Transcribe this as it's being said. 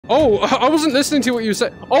Oh, I wasn't listening to what you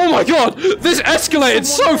said. Oh my god, this escalated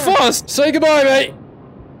so fast. Say goodbye, mate.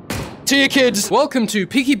 To your kids. Welcome to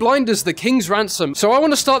Peaky Blinders, the King's Ransom. So I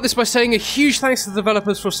want to start this by saying a huge thanks to the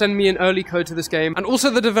developers for sending me an early code to this game. And also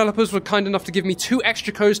the developers were kind enough to give me 2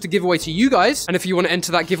 extra codes to give away to you guys. And if you want to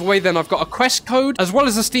enter that giveaway, then I've got a Quest code, as well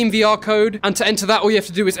as a Steam VR code. And to enter that, all you have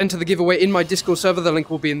to do is enter the giveaway in my Discord server. The link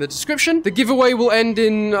will be in the description. The giveaway will end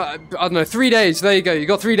in, I don't know, 3 days. There you go. You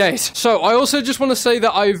got 3 days. So I also just want to say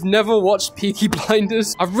that I've never watched Peaky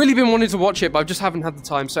Blinders. I've really been wanting to watch it, but I just haven't had the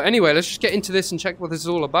time. So anyway, let's just get into this and check what this is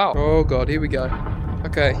all about. Oh god, here we go.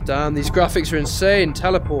 Okay, damn, these graphics are insane.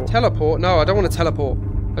 Teleport. Teleport? No, I don't want to teleport.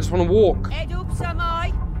 I just want to walk. Head up,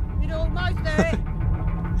 Samai. You're almost there.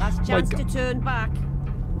 Last chance to turn back.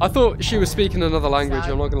 I thought she was speaking another language,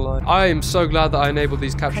 I'm not gonna lie. I am so glad that I enabled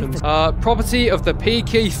these captions. Property of the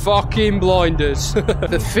Peaky fucking Blinders.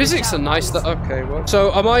 The physics are nice. Okay, what?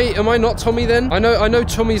 So am I not Tommy then? I know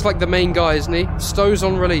Tommy's like the main guy, isn't he? Stows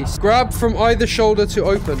on release. Grab from either shoulder to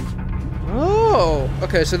open. Oh,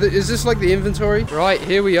 okay, so is this like the inventory? Right,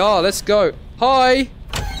 here we are, let's go. Hi!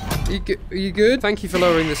 Are you good? Thank you for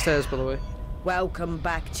lowering the stairs, by the way. Welcome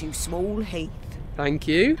back to Small Heath. Thank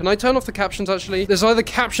you. Can I turn off the captions, actually? There's either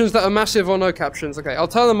captions that are massive or no captions. Okay, I'll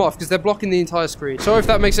turn them off because they're blocking the entire screen. Sorry if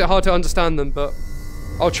that makes it hard to understand them, but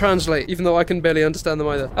I'll translate, even though I can barely understand them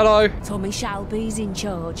either. Hello. Tommy Shelby's in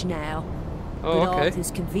charge now. Oh, but okay.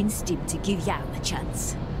 Arthur's convinced him to give you a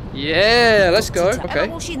chance. Yeah, let's go. Okay.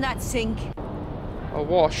 Wash in that sink. A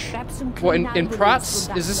wash. Grab some What, in Pratt's?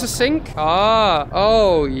 Is this a sink? Ah.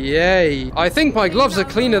 Oh, yay. I think my gloves are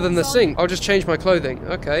cleaner than the sink. I'll just change my clothing.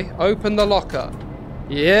 Okay. Open the locker.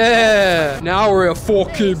 Yeah. Now we're a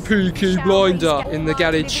fucking Peaky Blinder in the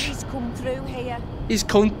garage. He's come through here. He's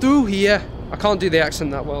come through here. I can't do the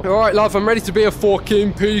accent that well. Alright, love, I'm ready to be a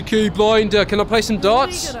fucking Peaky Blinder. Can I play some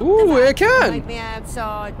darts? Ooh, I can. Meet me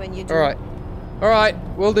outside when you do. Alright. Alright,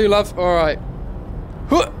 will do, love. Alright.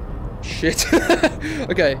 Huh. Shit.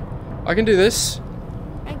 Okay, I can do this.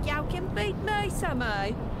 And you can beat me,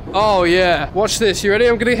 Sammy. Oh, yeah. Watch this. You ready?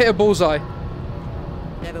 I'm gonna hit a bullseye.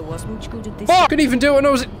 Never was much good at this. Fuck! Couldn't even do it when I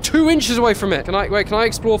was 2 inches away from it. Can I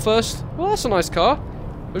explore first? Well, that's a nice car.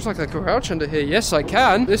 Looks like I can crouch under here. Yes, I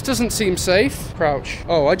can. This doesn't seem safe. Crouch.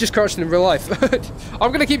 Oh, I just crouched in real life.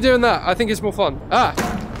 I'm gonna keep doing that. I think it's more fun. Ah.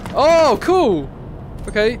 Oh, cool.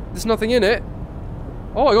 Okay, there's nothing in it.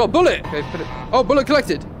 Oh, I got a bullet. Okay, put it. Oh, bullet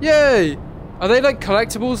collected. Yay. Are they like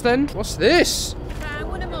collectibles then? What's this? Found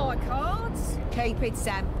one of my cards. Keep it,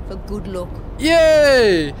 Sam, for good luck.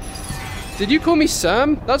 Yay. Did you call me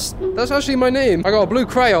Sam? That's actually my name. I got a blue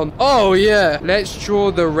crayon. Oh, yeah. Let's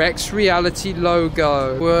draw the Rex Reality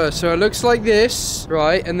logo. Whoa, so it looks like this,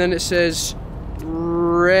 right? And then it says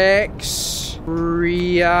Rex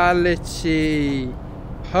Reality.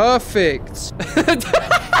 Perfect.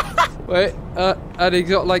 Wait, and he's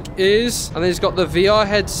got like ears, and then he's got the VR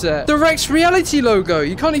headset. The Rex Reality logo.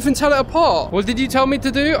 You can't even tell it apart. What did you tell me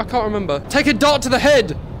to do? I can't remember. Take a dart to the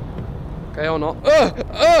head. Okay, or not. Oh,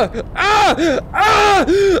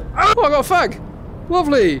 I got a fag.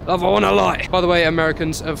 Lovely. Love, I want a light. By the way,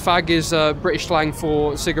 Americans, a fag is British slang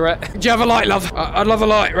for cigarette. Do you have a light, love? I'd love a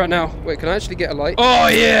light right now. Wait, can I actually get a light? Oh,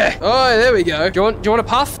 yeah. Oh, there we go. Do you want a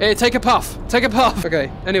puff? Hey, take a puff. Take a puff. Okay,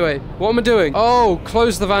 anyway, what am I doing? Oh,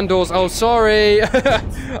 close the van doors. Oh, sorry. I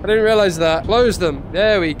didn't realize that. Close them.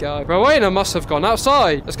 There we go. Rowena must have gone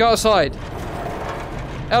outside. Let's go outside.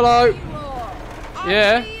 Hello.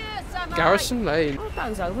 Yeah. Garrison Lane.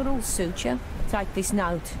 Those overalls suit you. Take this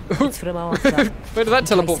note. It's from Arthur. Where did that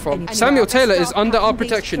teleport from? Samuel Taylor is under our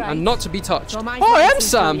protection and not to be touched. Oh, I am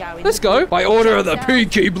Sam. Let's go. By order of the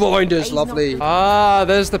Peaky Blinders. Lovely. Ah,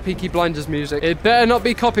 there's the Peaky Blinders music. It better not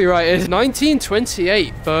be copyrighted.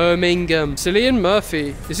 1928, Birmingham. Cillian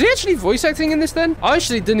Murphy. Is he actually voice acting in this then? I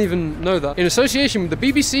actually didn't even know that. In association with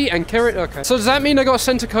the BBC and Kerry. Okay. So does that mean I got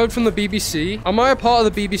sent a code from the BBC? Am I a part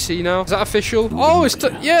of the BBC now? Is that official? Oh,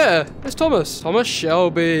 yeah. It's Thomas. Thomas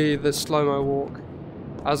Shelby, the slow-mo walk.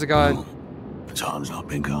 How's it going? Oh, time's not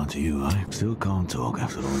been kind to you, eh? Still can't talk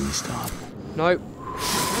after all this time. Nope.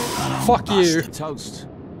 Fuck you. Toast.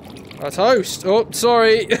 A toast. Oh,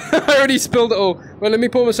 sorry. I already spilled it all. Well, let me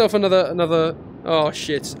pour myself another. Oh,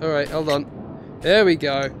 shit. All right, hold on. There we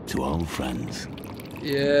go. To old friends.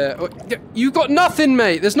 Yeah. Oh, you got nothing,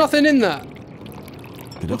 mate. There's nothing in that.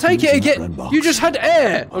 Well, take it again. You just had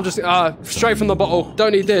air. I'm just straight from the bottle.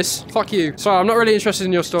 Don't need this. Fuck you. Sorry, I'm not really interested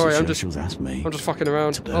in your story. I'm just fucking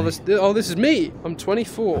around. Oh, this is me. I'm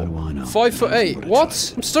 24. 5'8".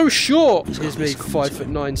 What? I'm so short. Here's me,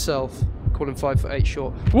 5'9" self. Call him 5'8"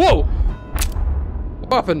 short. Whoa!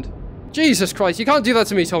 What happened? Jesus Christ, you can't do that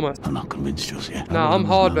to me, Thomas. I'm not convinced just yet. Nah, I'm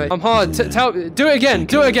hard, mate. I'm hard. Do it again.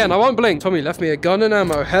 Do it again. I won't blink. Tommy left me a gun and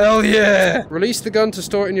ammo. Hell yeah. Release the gun to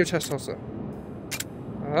store it in your chest holster.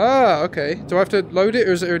 Ah, okay. Do I have to load it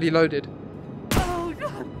or is it already loaded?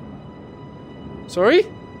 Sorry?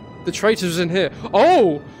 The traitor's in here.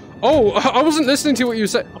 Oh! Oh, I wasn't listening to what you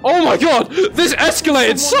said. Oh my god! This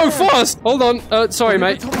escalated so fast! Hold on. Sorry,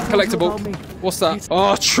 mate. Collectible. What's that?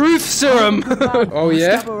 Oh, truth serum! Oh,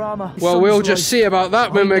 yeah? Well, we'll just see about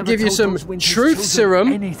that when we give you some truth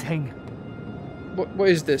serum. What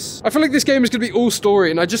is this? I feel like this game is going to be all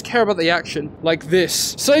story and I just care about the action. Like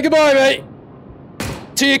this. Say goodbye, mate!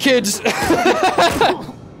 To your kids!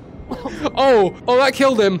 Oh, that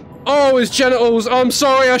killed him. Oh, his genitals. I'm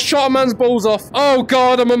sorry, I shot a man's balls off. Oh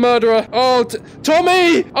god, I'm a murderer. Oh,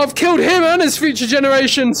 Tommy! I've killed him and his future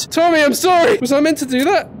generations. Tommy, I'm sorry. Was I meant to do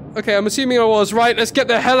that? Okay, I'm assuming I was. Right, let's get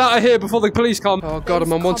the hell out of here before the police come. Oh god,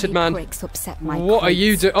 I'm a wanted man. What are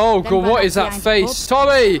you doing? Oh god, what is that face?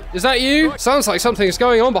 Tommy, is that you? Sounds like something's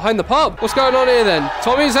going on behind the pub. What's going on here then?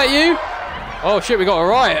 Tommy, is that you? Oh shit, we got a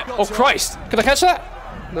riot. Oh Christ. Can I catch that?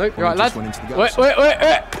 Nope. Right, lad. Wait.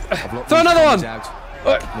 Throw another one.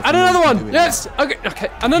 And another one! Yes! Okay,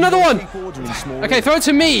 and another one! Okay, throw it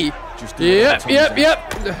to me! Yep.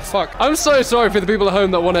 Fuck. I'm so sorry for the people at home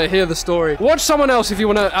that want to hear the story. Watch someone else if you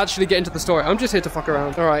want to actually get into the story. I'm just here to fuck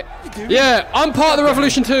around. Alright. Yeah, I'm part of the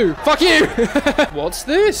revolution too! Fuck you! What's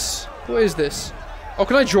this? What is this? Oh,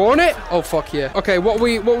 can I draw on it? Oh, fuck yeah. Okay, what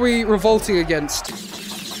are we revolting against?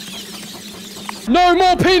 No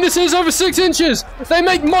more penises over 6 inches! They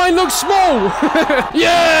make mine look small!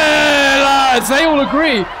 Yeah, lads! They all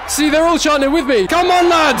agree. See, they're all chanting with me. Come on,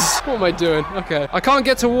 lads! What am I doing? Okay. I can't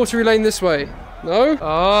get to Watery Lane this way. No?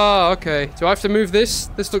 Ah, okay. Do I have to move this?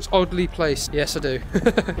 This looks oddly placed. Yes, I do.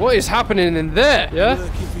 What is happening in there? Yeah?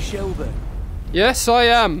 Working for Shelburne. Yes, I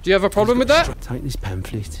am. Do you have a problem with that? Take this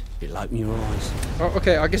pamphlet. It like your eyes. Oh,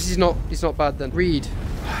 okay. I guess he's not bad then. Read.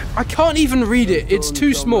 I can't even read it. It's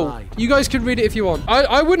too small. You guys can read it if you want.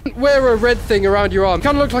 I wouldn't wear a red thing around your arm.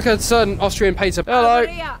 Kind of look like a certain Austrian painter. Hello.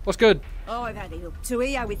 What's good? Oh, I've had it up to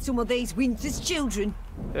here with some of these winter's children.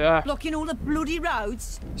 Yeah. Blocking all the bloody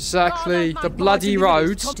roads. Exactly. The bloody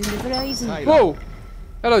roads. Hey, whoa.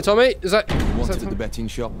 Hello, Tommy. Is that Wanted at the betting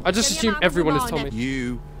shop. I just assume everyone is Tommy.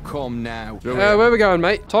 You come now. Where are we going,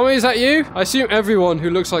 mate? Tommy, is that you? I assume everyone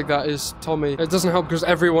who looks like that is Tommy. It doesn't help because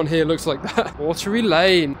everyone here looks like that. Watery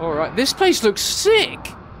Lane. All right. This place looks sick.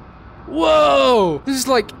 Whoa! This is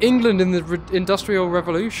like England in the Industrial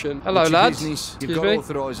Revolution. Hello, lads. You've got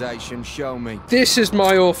authorization. Show me. This is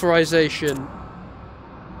my authorization.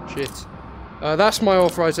 Shit. That's my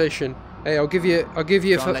authorization. Hey, I'll give you.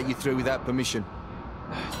 Can't let you through without permission.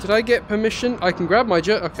 Did I get permission? I can grab my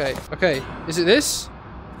Okay. Okay. Is it this?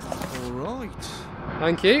 All right.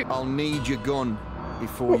 Thank you. I'll need your gun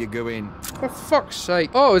before you go in. For fuck's sake.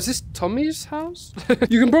 Oh, is this Tommy's house?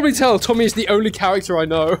 You can probably tell Tommy is the only character I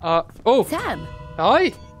know. Oh. Sam.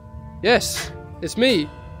 Hi. Yes, it's me.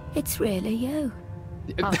 It's really you.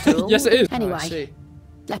 Yes, it is. Anyway,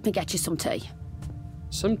 let me get you some tea.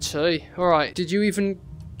 Some tea. All right. Did you even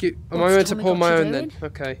get... Am I meant to pour my own then?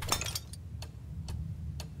 Okay.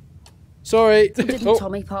 Sorry. Didn't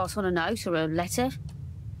Tommy pass on a note or a letter?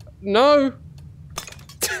 No.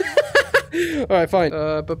 Alright, fine.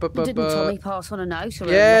 Didn't Tommy pass on a note or a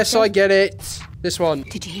letter? Yes, I get it. This one.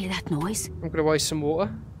 Did you hear that noise? I'm gonna waste some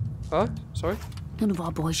water. Huh? Sorry? None of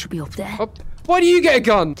our boys should be up there. Oh, why do you get a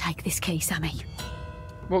gun? Take this key, Sammy.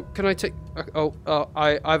 Well, can I take...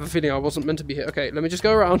 I have a feeling I wasn't meant to be here. Okay, let me just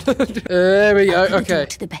go around. There we go, okay.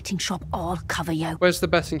 To the betting shop, I'll cover you. Where's the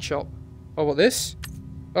betting shop? Oh, what, this?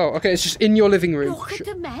 Oh, okay, it's just in your living room. Look at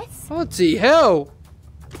the mess. Bloody hell.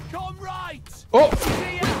 Come right.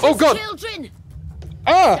 Oh god. Children.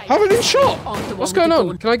 Ah, have I been shot? What's going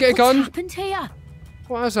on? Can I get a gun? What's happened here?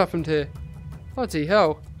 What has happened here? Bloody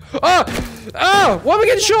hell. Ah! Why am I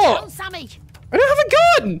getting shot? Sammy. I don't have a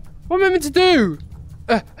gun! What am I meant to do?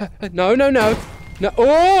 No. No.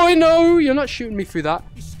 Oh, no, you're not shooting me through that.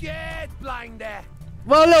 You scared, Blinder?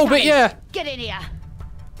 Well, a little bit, yeah. Get in here.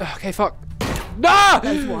 Okay, fuck. Ah!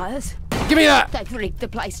 Those wires. Give me that. They've rigged the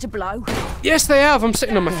place to blow. Yes, they have. I'm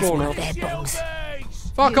sitting on my floor now. They're bombs.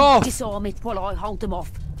 Fuck off. Disarm it while I hold them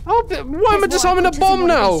off. Oh, why am I disarming a bomb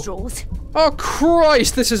now? Oh,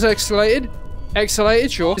 Christ, this is escalated.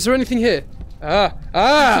 Escalated, sure. Is there anything here?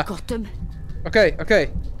 Ah. Got them. Okay.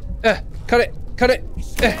 Cut it.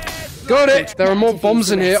 Got it. There are more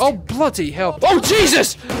bombs in here. Oh, bloody hell. Oh,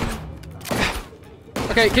 Jesus!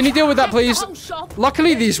 Okay, can you deal with that, please?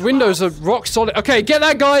 Luckily, these windows are rock solid. Okay, get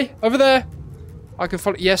that guy over there. I can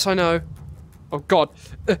follow. Yes, I know. Oh, God.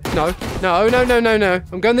 No. No, no, no, no, no.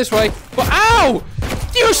 I'm going this way. But, ow!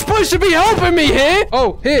 You're supposed to be helping me here!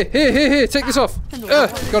 Oh, here. Take this off.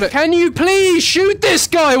 Got it. Can you please shoot this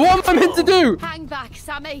guy? What am I meant to do? Hang back,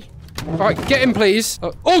 Sammy. All right, get him, please.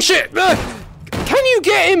 Oh, shit! Can you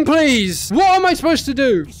get him, please? What am I supposed to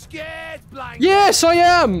do? Scared, Blinder. Yes, I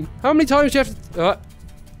am. How many times do you have to...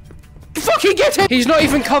 fucking get him! He's not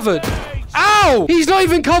even covered. Ow! He's not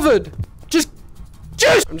even covered. Just...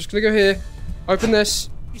 I'm just gonna go here. Open this.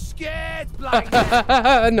 You scared,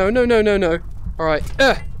 Blinder. No. All right.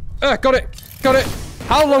 Got it.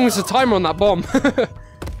 How long is the timer on that bomb?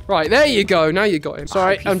 Right, there you go. Now you got him.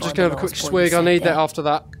 Sorry, I'm just gonna have a quick swig. I need that after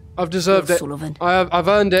that. I've deserved it. I've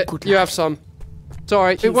earned it. You have some.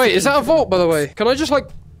 Sorry. Wait, is that a vault, by the way? Can I just, like,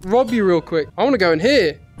 rob you real quick? I want to go in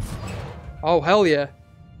here. Oh, hell yeah.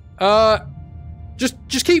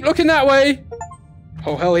 Just keep looking that way.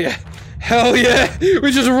 Oh, hell yeah. Hell yeah.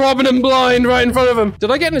 We're just robbing them blind right in front of them.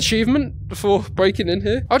 Did I get an achievement before breaking in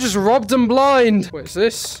here? I just robbed them blind. What's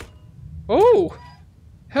this? Oh.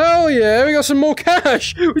 Hell yeah, we got some more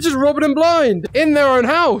cash. We're just robbing them blind in their own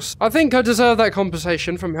house. I think I deserve that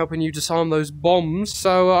compensation from helping you disarm those bombs.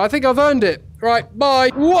 So I think I've earned it. Right,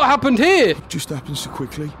 bye. What happened here? Just happened so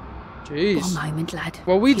quickly. Jeez. One moment, lad.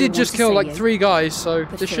 Well, we did just kill like 3 guys, so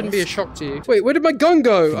this shouldn't be a shock to you. Wait, where did my gun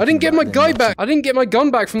go? I didn't get my guy back. I didn't get my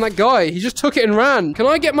gun back from that guy. He just took it and ran. Can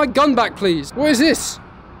I get my gun back, please? What is this?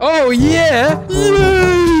 Oh, yeah.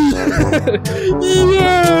 Yay!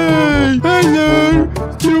 Yay! Hello!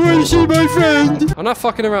 Do you want to see my friend? I'm not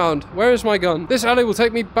fucking around. Where is my gun? This alley will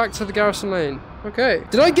take me back to the Garrison Lane. Okay.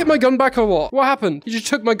 Did I get my gun back or what? What happened? He just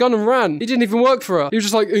took my gun and ran. He didn't even work for her. He was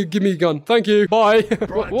just like, give me a gun. Thank you. Bye.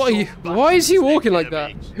 What are you? Why is he walking like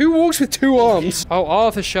that? Who walks with 2 arms? Oh,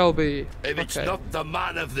 Arthur Shelby. If it's not the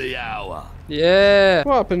man of the hour. Yeah.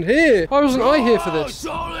 What happened here? Why wasn't I here for this?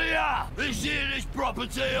 This here is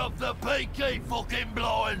property of the Peaky fucking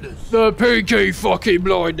Blinders. The Peaky fucking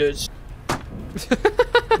Blinders.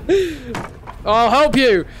 I'll help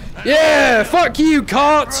you. Yeah, fuck you,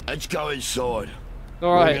 cart. Let's go inside.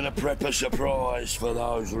 All right. We're gonna prep a surprise for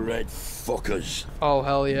those red fuckers. Oh,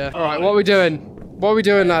 hell yeah. All right, what are we doing? What are we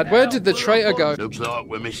doing, lad? Where did the traitor go? Looks like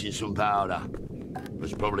we're missing some powder.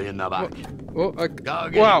 It's probably in the back. Oh,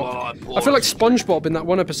 wow. I feel like SpongeBob in that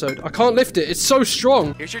one episode. I can't lift it. It's so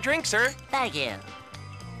strong. Here's your drink, sir. Thank you.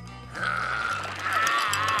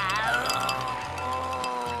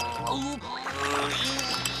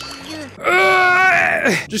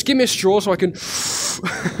 Just give me a straw so I can...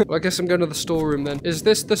 Well, I guess I'm going to the storeroom then. Is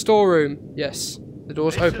this the storeroom? Yes. The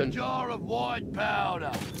door's open. A jar of white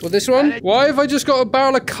powder. Well, this one? Why have I just got a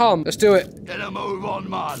barrel of cum? Let's do it. Get a move on,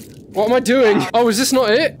 man. What am I doing? Oh, is this not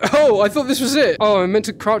it? Oh, I thought this was it. Oh, I'm meant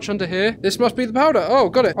to crouch under here. This must be the powder. Oh,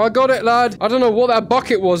 got it. I got it, lad. I don't know what that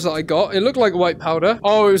bucket was that I got. It looked like white powder.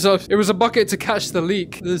 Oh, it was a bucket to catch the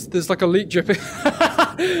leak. There's like a leak dripping.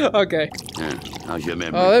 Okay. How's your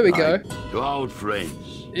memory? Oh, there we go. To old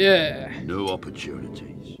friends. Yeah. New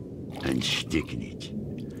opportunities. And sticking it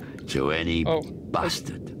to any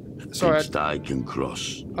bastard that thinks they can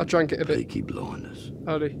cross. I drank it a bit. Peaky Blinders.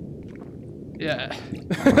 Holy. Yeah.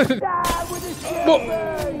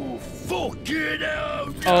 Fucking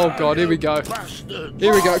hell! Oh god, here we go. Bastard.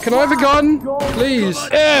 Here we go. Can I have a gun? Please.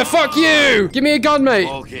 Yeah, fuck you! Give me a gun, mate.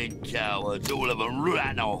 Fucking cowards, all of them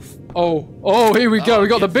ran off. Oh, here we go. We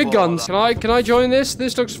got the big guns. Can I join this?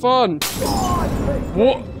 This looks fun.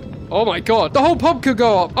 What? Oh my god. The whole pub could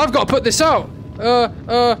go up. I've got to put this out.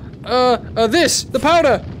 The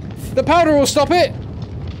powder. The powder will stop it.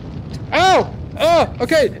 Ow!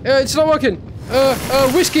 Okay. It's not working.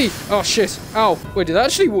 Whiskey. Oh shit. Ow. Wait, did that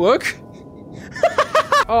actually work?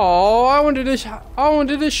 Oh, I wanted a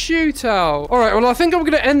shootout. All right, well, I think I'm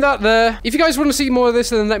going to end that there. If you guys want to see more of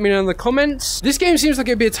this, then let me know in the comments. This game seems like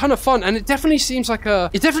it'd be a ton of fun, and it definitely seems a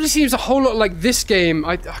whole lot like this game.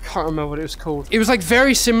 I can't remember what it was called. It was like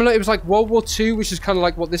very similar. It was like World War II, which is kind of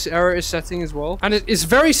like what this era is setting as well. And it's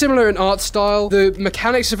very similar in art style. The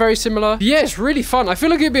mechanics are very similar. But yeah, it's really fun. I feel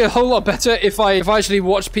like it'd be a whole lot better if I actually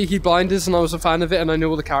watched Peaky Blinders and I was a fan of it and I knew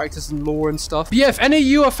all the characters and lore and stuff. But yeah, if any of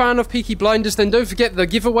you are a fan of Peaky Blinders, then don't forget the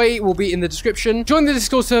giveaway will be in the description. Join the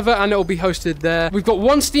Discord server and it will be hosted there. We've got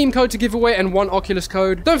 1 Steam code to give away and 1 Oculus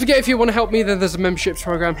code. Don't forget, if you want to help me, then there's a memberships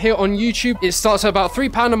program here on YouTube. It starts at about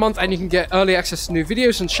 £3 a month and you can get early access to new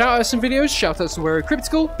videos and shout outs and videos. Shout outs to Very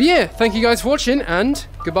Cryptical. But yeah, thank you guys for watching and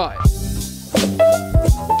goodbye.